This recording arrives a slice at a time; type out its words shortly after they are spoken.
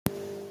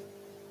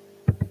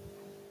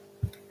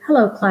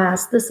Hello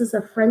class, this is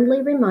a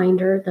friendly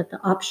reminder that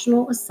the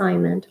optional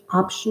assignment,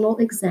 optional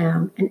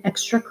exam, and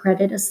extra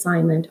credit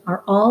assignment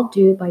are all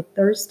due by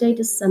Thursday,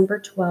 December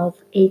 12th,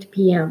 8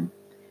 p.m.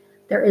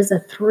 There is a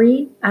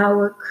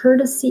 3-hour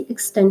courtesy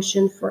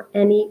extension for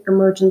any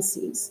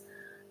emergencies.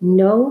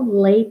 No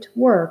late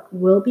work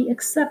will be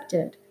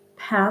accepted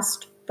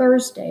past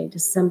Thursday,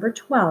 December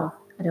 12th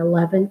at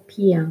 11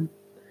 p.m.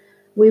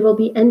 We will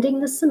be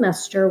ending the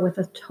semester with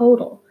a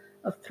total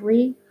of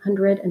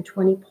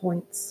 320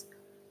 points.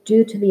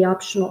 Due to the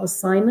optional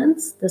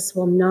assignments, this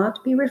will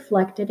not be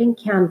reflected in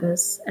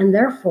Canvas, and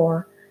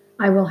therefore,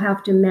 I will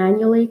have to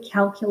manually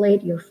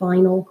calculate your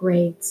final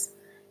grades.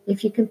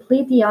 If you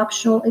complete the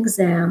optional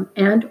exam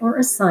and/or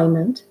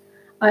assignment,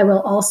 I will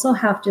also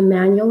have to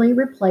manually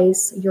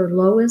replace your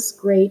lowest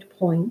grade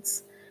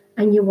points,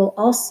 and you will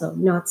also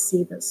not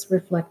see this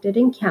reflected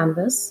in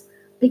Canvas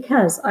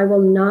because I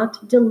will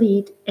not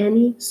delete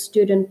any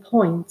student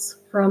points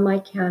from my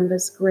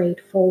Canvas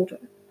grade folder.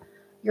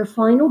 Your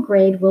final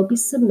grade will be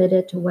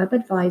submitted to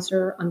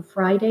WebAdvisor on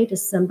Friday,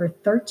 December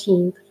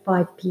 13th,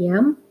 5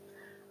 p.m.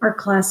 Our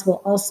class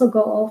will also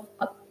go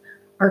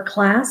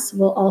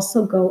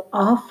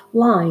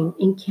offline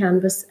in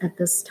Canvas at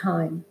this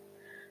time.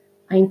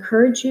 I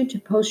encourage you to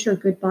post your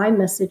goodbye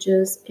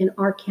messages in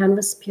our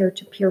Canvas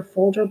peer-to-peer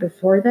folder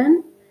before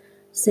then.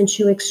 Since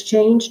you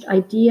exchanged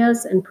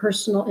ideas and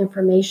personal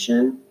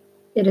information,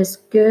 it is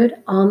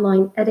good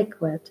online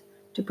etiquette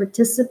to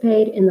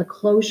participate in the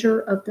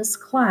closure of this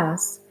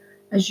class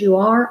as you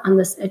are on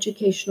this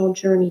educational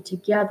journey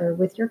together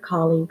with your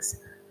colleagues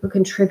who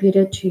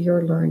contributed to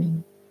your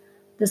learning.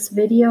 This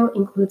video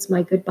includes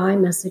my goodbye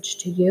message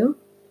to you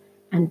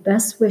and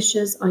best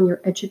wishes on your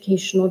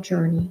educational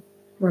journey,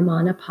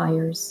 Romana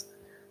Pyers.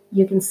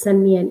 You can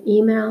send me an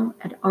email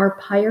at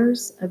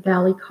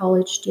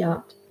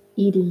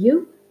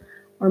rpyers@valleycollege.edu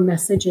or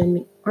message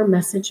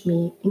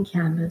me in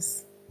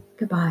Canvas.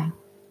 Goodbye.